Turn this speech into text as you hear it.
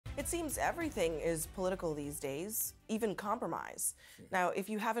It seems everything is political these days, even compromise. Now, if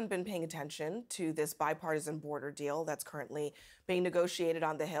you haven't been paying attention to this bipartisan border deal that's currently being negotiated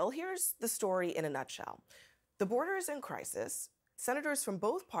on the Hill, here's the story in a nutshell. The border is in crisis. Senators from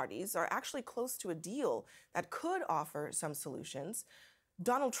both parties are actually close to a deal that could offer some solutions.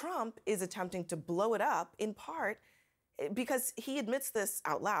 Donald Trump is attempting to blow it up, in part because he admits this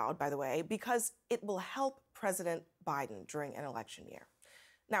out loud, by the way, because it will help President Biden during an election year.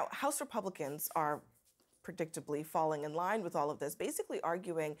 Now, House Republicans are predictably falling in line with all of this, basically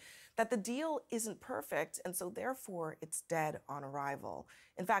arguing that the deal isn't perfect, and so therefore it's dead on arrival.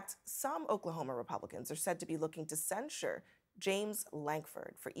 In fact, some Oklahoma Republicans are said to be looking to censure James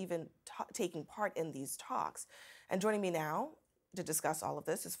Lankford for even taking part in these talks. And joining me now to discuss all of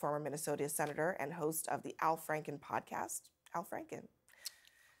this is former Minnesota Senator and host of the Al Franken podcast, Al Franken.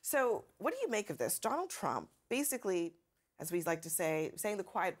 So what do you make of this? Donald Trump basically, as we like to say, saying the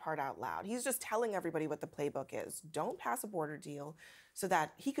quiet part out loud. He's just telling everybody what the playbook is. Don't pass a border deal so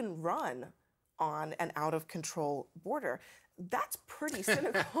that he can run on an out-of-control border. That's pretty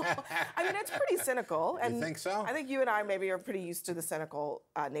cynical. I mean, it's pretty cynical. And you think so? I think you and I maybe are pretty used to the cynical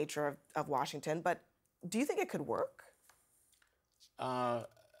nature of Washington. But do you think it could work?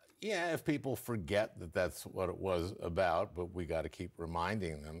 Yeah, if people forget that that's what it was about, but we got to keep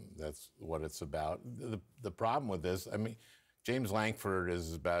reminding them that's what it's about. The problem with this, I mean, James Lankford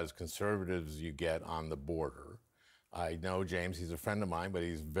is about as conservative as you get on the border. I know James, he's a friend of mine, but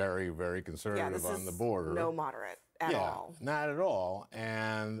he's very, very conservative on the border. No moderate at all. Not at all.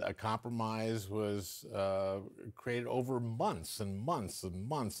 And a compromise was created over months and months and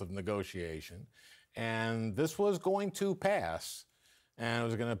months of negotiation. And this was going to pass. And it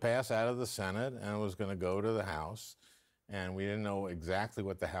was going to pass out of the Senate, and it was going to go to the House. And we didn't know exactly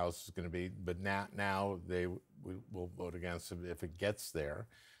what the House was going to be, but now we will vote against it if it gets there.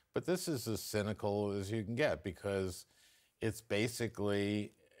 But this is as cynical as you can get, because it's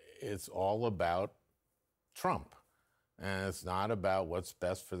basically, it's all about Trump. And it's not about what's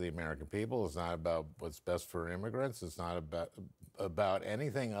best for the American people. It's not about what's best for immigrants. It's not about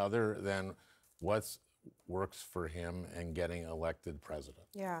anything other than what's works for him and getting elected president.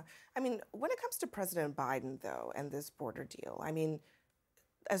 Yeah. I mean, when it comes to President Biden, though, and this border deal, I mean,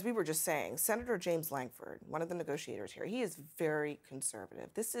 as we were just saying, Senator James Lankford, one of the negotiators here, he is very conservative.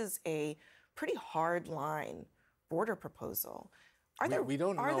 This is a pretty hard line border proposal. We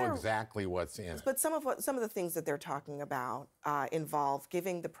don't know exactly what's in it. But some of the things that they're talking about involve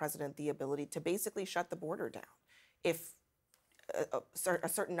giving the president the ability to basically shut the border down if a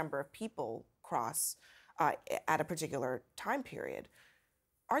certain number of people cross at a particular time period.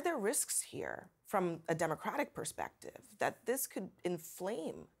 Are there risks here from a Democratic perspective that this could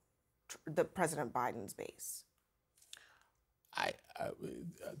inflame the President Biden's base?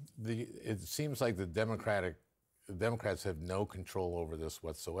 It seems like the Democrats have no control over this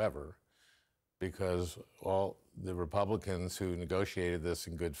whatsoever, because all the Republicans who negotiated this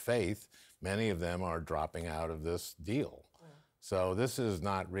in good faith, many of them are dropping out of this deal. So this is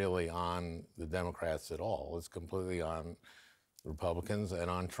not really on the Democrats at all. It's completely on Republicans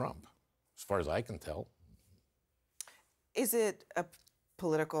and on Trump, as far as I can tell. Is it a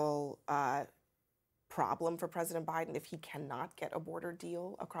political problem for President Biden if he cannot get a border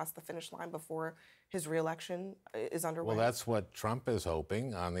deal across the finish line before his reelection is underway? Well, that's what Trump is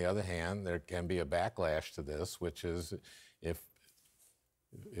hoping. On the other hand, there can be a backlash to this, which is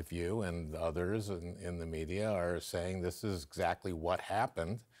if you and others in the media are saying this is exactly what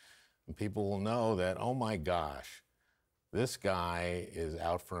happened, and people will know that, oh my gosh, this guy is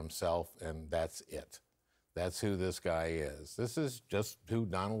out for himself and that's it. That's who this guy is. This is just who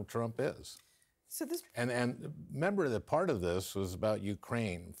Donald Trump is. So this and remember that part of this was about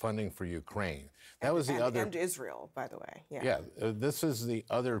Ukraine, funding for Ukraine. That was the other. And Israel, by the way. Yeah, this is the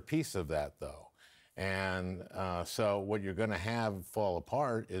other piece of that, though. And so what you're going to have fall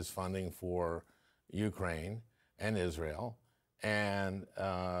apart is funding for Ukraine and Israel. And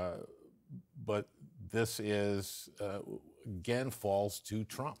but this is, again, falls to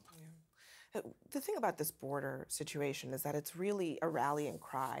Trump. Yeah. The thing about this border situation is that it's really a rallying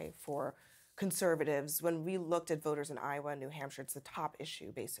cry for conservatives. When we looked at voters in Iowa and New Hampshire, it's the top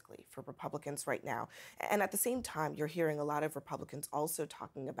issue, basically, for Republicans right now. And at the same time, you're hearing a lot of Republicans also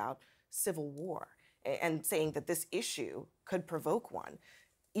talking about civil war and saying that this issue could provoke one.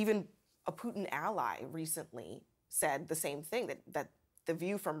 Even a Putin ally recently said the same thing, that the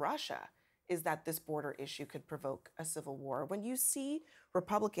view from Russia is that this border issue could provoke a civil war. When you see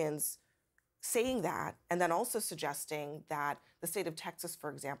Republicans saying that, and then also suggesting that the state of Texas, for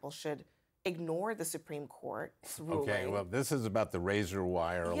example, should ignore the Supreme Court's ruling. Okay, well, this is about the razor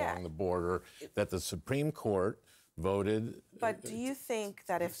wire along the border that the Supreme Court voted. But do you think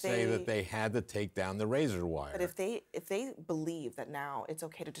that if say that they had to take down the razor wire? But if they believe that now it's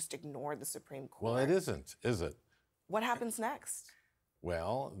okay to just ignore the Supreme Court, well, it isn't, is it? What happens next?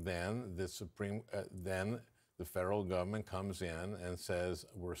 Well, then then the federal government comes in and says,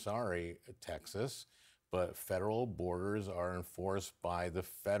 "We're sorry, Texas, but federal borders are enforced by the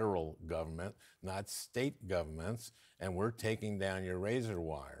federal government, not state governments, and we're taking down your razor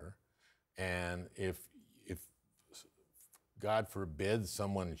wire. And if God forbid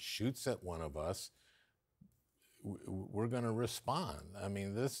someone shoots at one of us, we're going to respond." I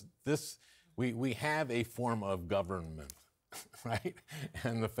mean, we have a form of government, right?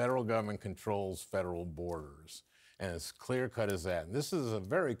 And the federal government controls federal borders, and it's clear cut as that. And this is a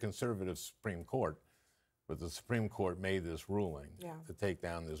very conservative Supreme Court. But the Supreme Court made this ruling to take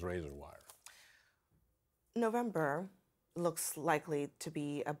down this razor wire. November looks likely to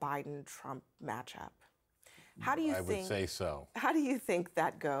be a Biden-Trump matchup. How do you think? I would say so. How do you think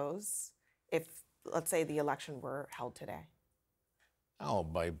that goes if, let's say, the election were held today? Oh,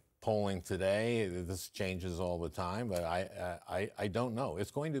 by polling today, this changes all the time, but I don't know.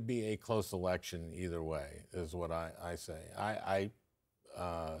 It's going to be a close election either way, is what I say. I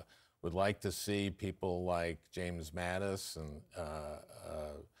would like to see people like James Mattis and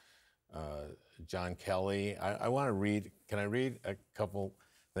John Kelly. I want to read, can I read a couple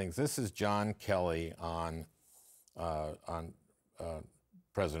things? This is John Kelly on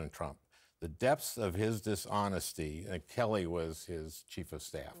President Trump. The depths of his dishonesty, Kelly was his chief of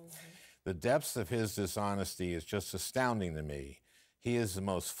staff. The depths of his dishonesty is just astounding to me. He is the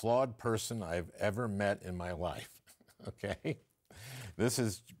most flawed person I've ever met in my life, okay? This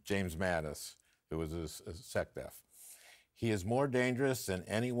is James Mattis, who was a SecDef. He is more dangerous than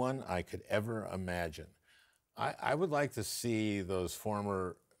anyone I could ever imagine. I would like to see those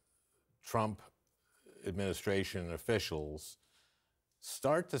former Trump administration officials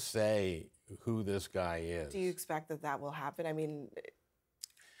start to say who this guy is. Do you expect that that will happen? I mean,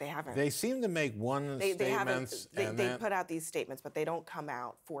 they haven't. They seem to make statements. They put out these statements, but they don't come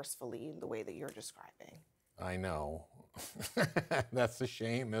out forcefully in the way that you're describing. I know. That's a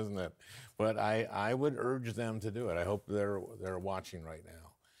shame, isn't it? But I would urge them to do it. I hope they're watching right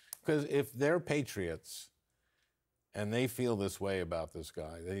now. Because if they're patriots and they feel this way about this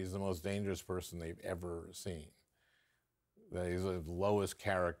guy, that he's the most dangerous person they've ever seen, that he's the lowest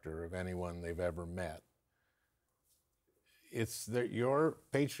character of anyone they've ever met, it's your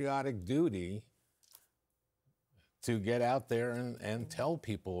patriotic duty to get out there and tell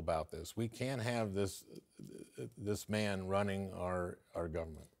people about this. We can't have this man running our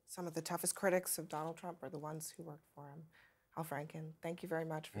government. Some of the toughest critics of Donald Trump are the ones who worked for him. Al Franken, thank you very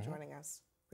much for joining us.